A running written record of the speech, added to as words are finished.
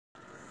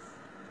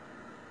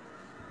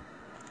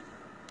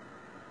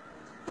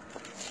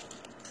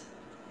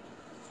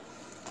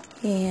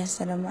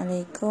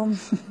Assalamualaikum.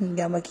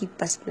 Gambar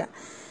kipas pula.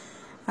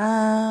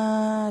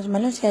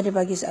 Semalam saya ada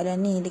bagi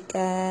soalan ni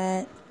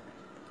dekat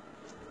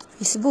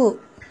Facebook.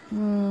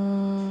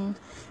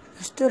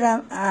 Lepas tu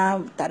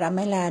tak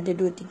ramai lah, ada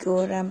 2-3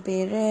 orang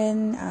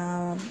parent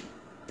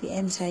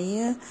PM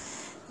saya.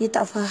 Dia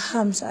tak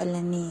faham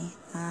soalan ni.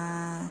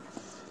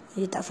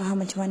 Dia tak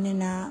faham macam mana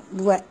nak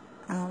buat.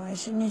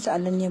 Maksudnya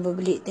soalannya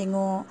berbelit.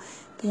 Tengok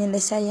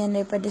penyelesaian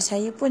daripada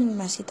saya pun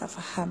masih tak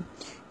faham.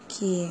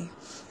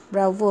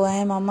 Bravo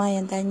mama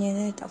yang tanya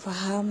tak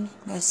faham.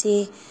 Terima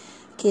kasih.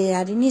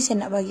 Hari ni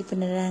saya nak bagi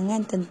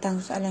penerangan tentang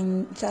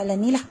soalan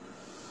ni lah.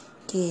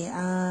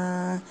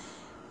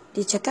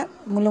 Dia cakap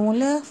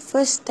mula-mula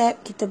first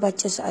step kita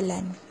baca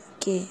soalan.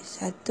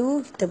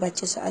 Satu, kita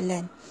baca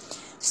soalan.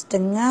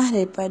 Setengah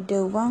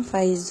daripada Wang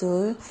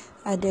Faizul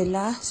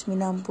adalah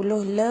 90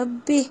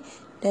 lebih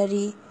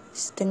dari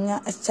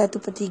setengah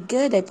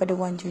 1/3 daripada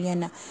Wang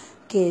Juliana.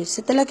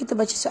 Setelah kita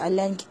baca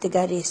soalan, kita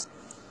garis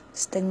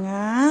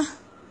setengah,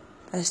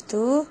 lepas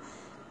tu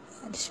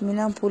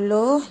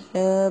 90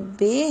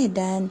 lebih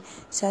dan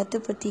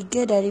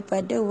 1/3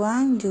 daripada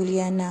Wang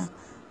Juliana.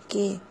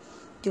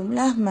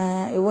 Jumlah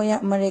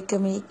yang mereka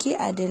miliki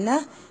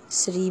adalah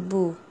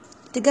 1000.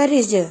 Kita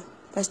garis je,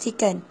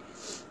 pastikan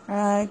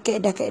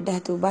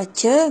kaedah-kaedah tu.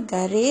 Baca,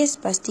 garis,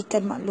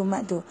 pastikan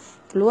maklumat tu,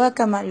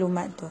 keluarkan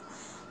maklumat tu.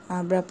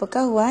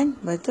 Berapakah wang?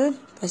 Betul,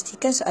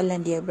 pastikan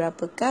soalan dia.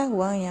 Berapakah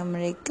wang yang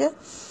mereka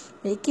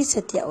miliki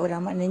setiap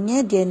orang?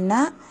 Maknanya dia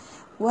nak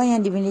wang yang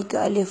dimiliki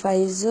oleh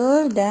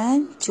Faizul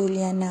dan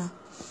Juliana.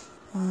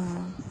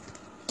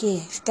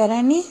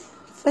 Sekarang ni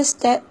first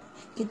step,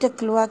 kita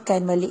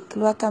keluarkan balik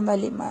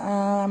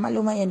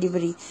maklumat yang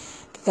diberi.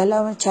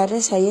 Kalau cara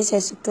saya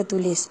suka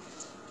tulis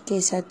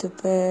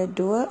 1/2.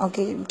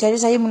 Cara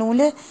saya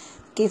mula-mula,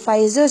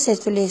 Faizul saya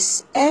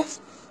tulis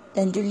F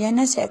dan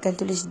Juliana saya akan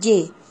tulis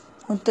J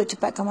untuk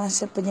cepatkan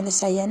masa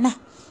penyelesaian lah.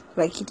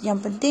 Sebab kita yang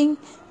penting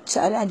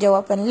soalan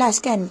jawapan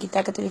last kan,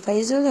 kita akan tulis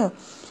Faizul tu.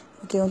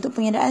 Untuk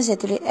pengiraan saya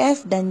tulis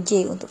F dan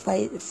J untuk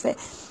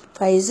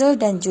Faizul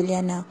dan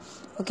Juliana.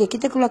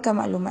 Kita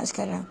keluarkan maklumat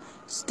sekarang.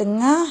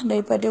 Setengah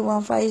daripada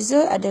Wang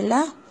Faizul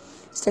adalah,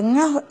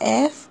 setengah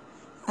F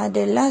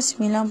adalah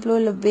 90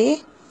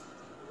 lebih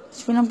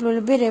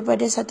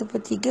daripada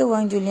 1/3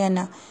 Wang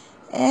Juliana.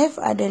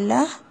 F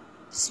adalah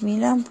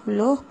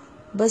 90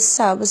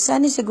 besar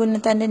ni saya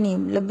guna tanda ni,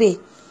 lebih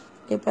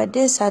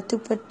daripada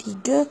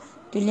 1/3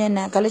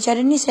 Juliana. Kalau cara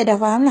ni saya dah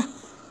faham lah.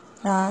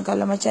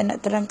 Kalau macam nak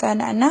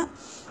terangkan anak-anak,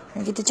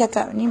 kita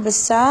cakap ni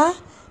besar,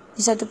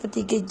 ni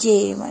 1/3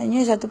 J,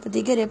 maknanya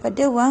 1/3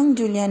 daripada Wang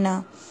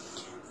Juliana.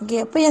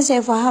 Apa yang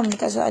saya faham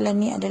dekat soalan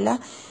ni adalah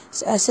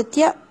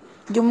setiap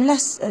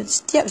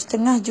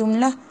setengah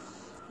jumlah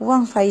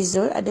Wang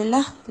Faizul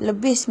adalah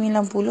lebih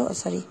 90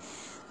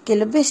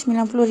 lebih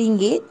 90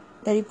 ringgit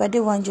daripada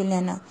Wang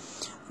Juliana.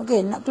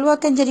 Nak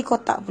keluarkan jadi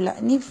kotak pula.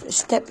 Ni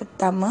step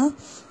pertama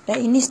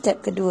dan ini step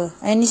kedua.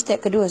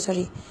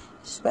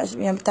 Sebab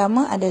yang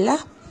pertama adalah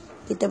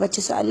kita baca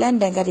soalan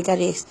dan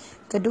garis-garis.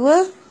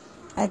 Kedua,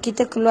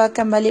 kita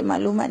keluarkan balik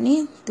maklumat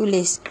ni,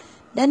 tulis.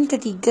 Dan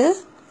ketiga,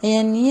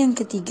 yang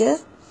ketiga,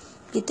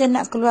 kita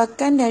nak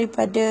keluarkan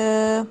daripada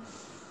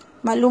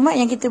maklumat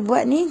yang kita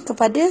buat ni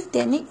kepada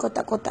teknik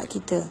kotak-kotak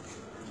kita.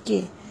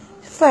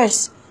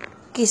 First,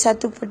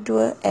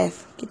 1/2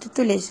 F. Kita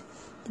tulis.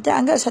 Kita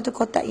anggap satu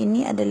kotak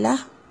ini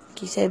adalah,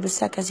 saya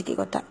besarkan sikit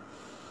kotak.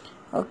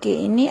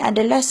 Ini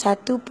adalah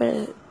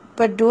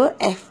 1/2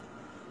 F.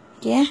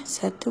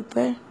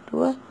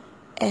 1/2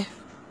 F.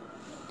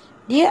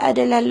 Dia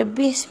adalah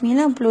lebih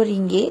 90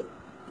 ringgit.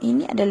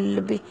 Ini adalah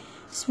lebih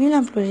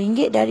 90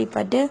 ringgit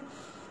daripada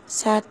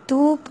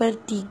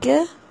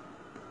 1/3.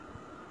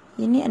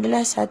 Ini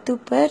adalah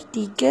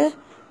 1/3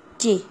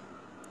 J.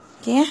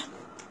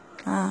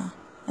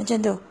 Macam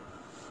tu.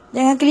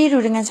 Jangan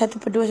keliru dengan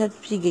 1/2,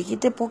 1/3.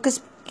 Kita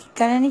fokus,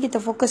 sekarang ni kita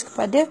fokus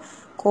kepada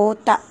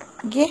kotak.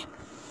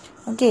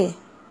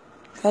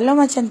 Kalau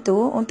macam tu,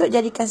 untuk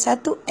jadikan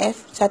 1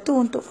 F, 1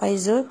 untuk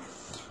Faizul,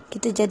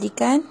 kita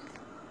jadikan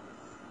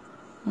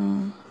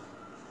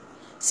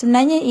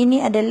sebenarnya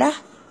ini adalah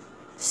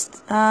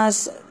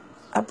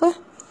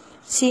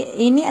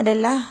ini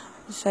adalah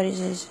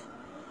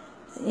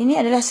ini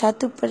adalah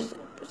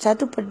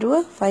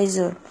 1/2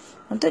 Faizul.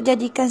 Untuk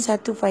jadikan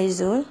 1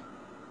 Faizul,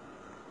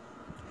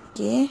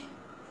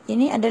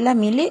 ini adalah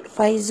milik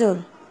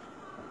Faizul.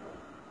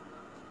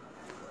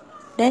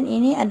 Dan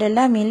ini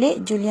adalah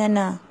milik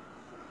Juliana.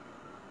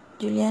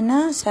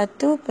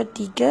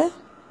 1/3.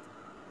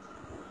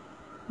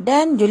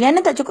 Dan Juliana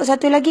tak cukup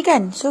 1 lagi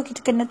kan? So,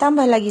 kita kena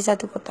tambah lagi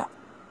 1 kotak.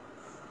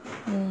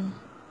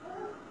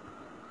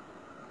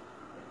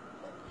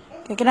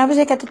 Kenapa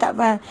saya kata tak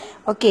faham?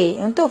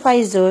 Untuk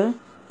Faizul,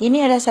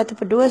 ini adalah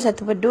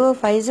 1/2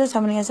 Faizul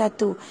sama dengan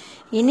 1.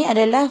 Ini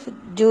adalah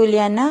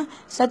Juliana,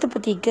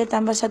 1/3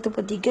 tambah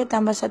 1/3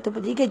 tambah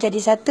 1/3 jadi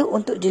 1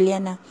 untuk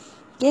Juliana.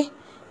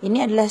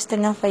 Ini adalah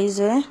setengah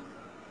Faizul.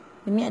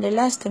 Ini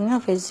adalah setengah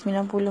Faizul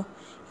 90.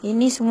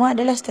 Ini semua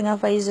adalah setengah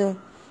Faizul.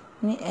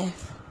 Ini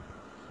F.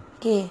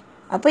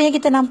 Apa yang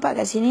kita nampak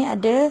kat sini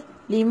ada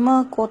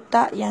 5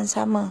 kotak yang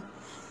sama.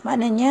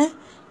 Maknanya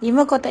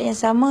 5 kotak yang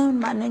sama,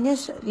 maknanya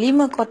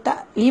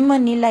 5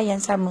 nilai yang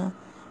sama.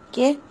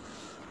 Okey.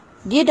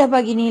 Dia dah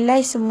bagi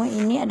nilai semua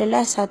ini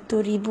adalah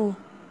RM1,000.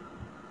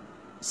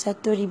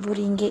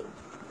 RM1,000.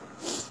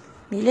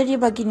 Bila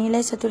dia bagi nilai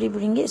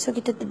RM1,000, so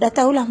kita dah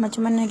tahulah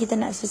macam mana kita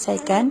nak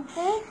selesaikan.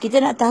 Kita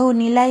nak tahu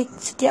nilai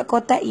setiap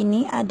kotak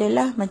ini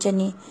adalah macam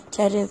ni.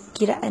 Cara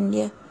kiraan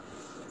dia.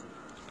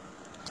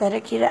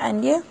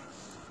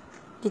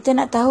 Kita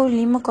nak tahu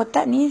 5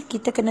 kotak ni,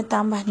 kita kena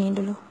tambah ni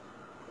dulu.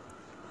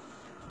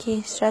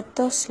 Okey,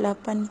 180.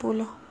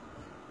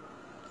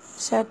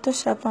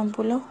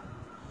 180.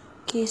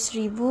 Okey,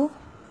 1000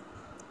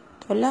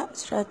 tolak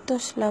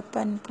 180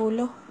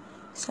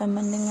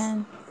 sama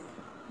dengan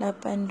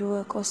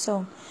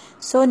 820.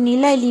 So,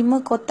 nilai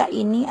 5 kotak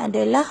ini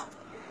adalah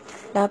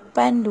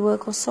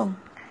 820.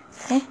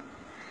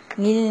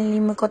 Nilai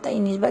 5 kotak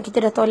ini. Sebab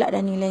kita dah tolak dah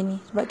nilai ni.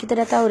 Sebab kita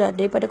dah tahu dah.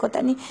 Daripada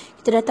kotak ni,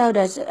 kita dah tahu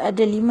dah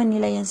ada 5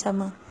 nilai yang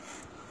sama.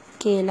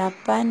 Okey,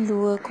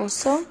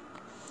 820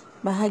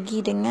 bahagi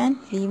dengan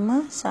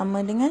 5 sama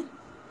dengan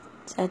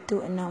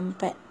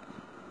 164.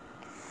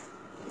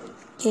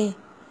 Okey.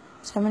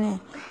 Sama ni.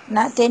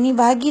 Nak teknik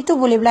bahagi tu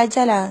boleh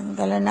belajar lah.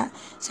 Kalau nak,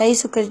 saya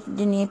suka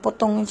ni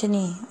potong macam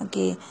ni.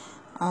 Okey.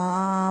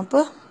 5.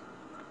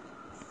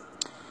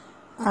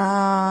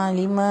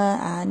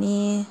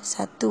 Ni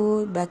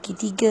 1 bagi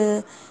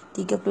 3.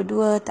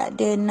 32 tak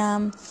ada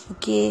 6.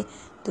 Okey.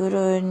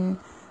 Turun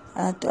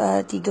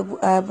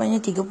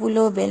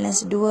 30.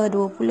 Balance 2.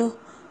 20.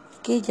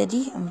 Okey.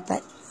 Jadi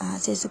 4.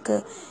 Saya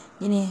suka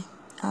gini.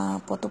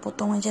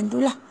 Potong-potong macam tu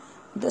lah.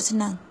 Untuk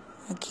senang.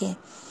 Okey.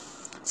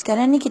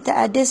 Sekarang ni kita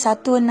ada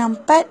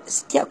 164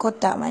 setiap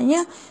kotak.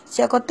 Maknanya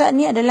setiap kotak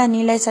ni adalah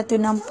nilai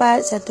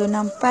 164,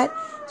 164,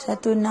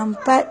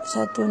 164,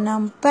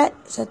 164,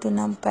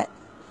 164.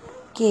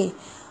 Okey.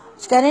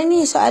 Sekarang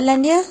ni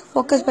soalan dia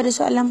fokus pada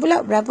soalan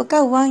pula.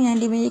 Berapakah wang yang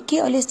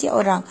dimiliki oleh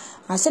setiap orang?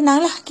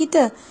 Senanglah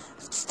kita.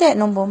 Step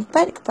nombor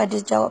 4 kepada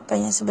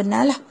jawapan yang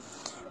sebenar lah.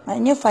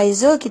 Maknanya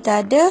Faizul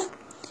kita ada.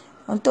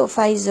 Untuk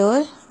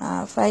Faizul.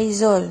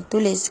 Faizul.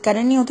 Tulis.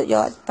 Sekarang ni untuk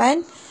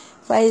jawapan.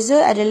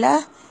 Faizul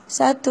adalah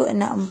 164.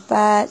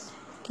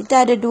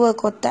 Kita ada 2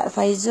 kotak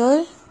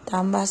Faizul.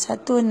 Tambah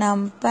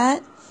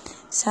 164.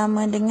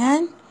 Sama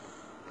dengan.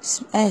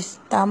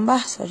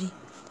 Tambah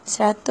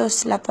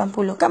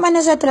 180. Kat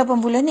mana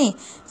 180 ni?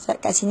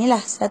 Kat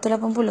sinilah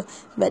 180.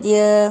 Sebab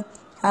dia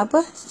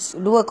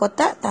 2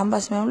 kotak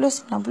tambah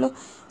 90, 90,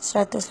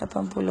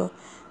 180.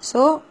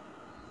 So,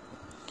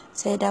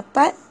 saya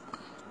dapat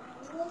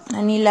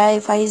nilai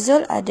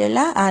Faizul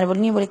adalah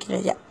ni boleh kira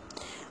sekejap.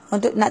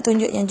 Untuk nak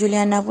tunjuk yang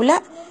Juliana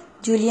pula,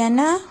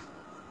 Juliana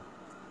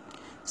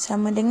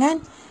sama dengan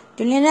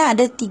Juliana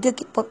ada 3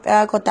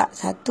 kotak.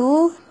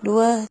 1,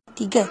 2,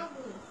 3.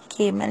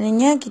 Okey,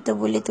 maknanya kita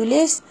boleh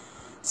tulis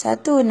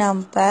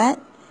 164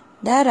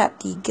 darab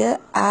 3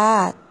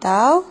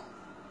 atau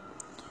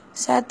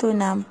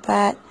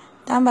 164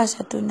 tambah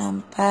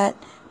 164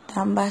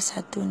 tambah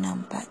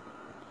 164.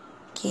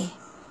 Okey,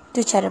 itu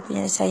cara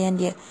penyelesaian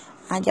dia.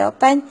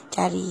 Jawapan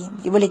cari.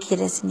 Dia boleh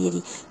kira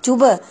sendiri.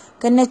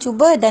 Kena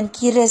cuba dan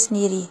kira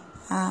sendiri.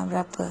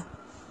 Berapa?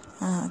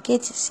 Okey,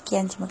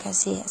 sekian, terima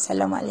kasih.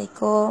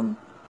 Assalamualaikum.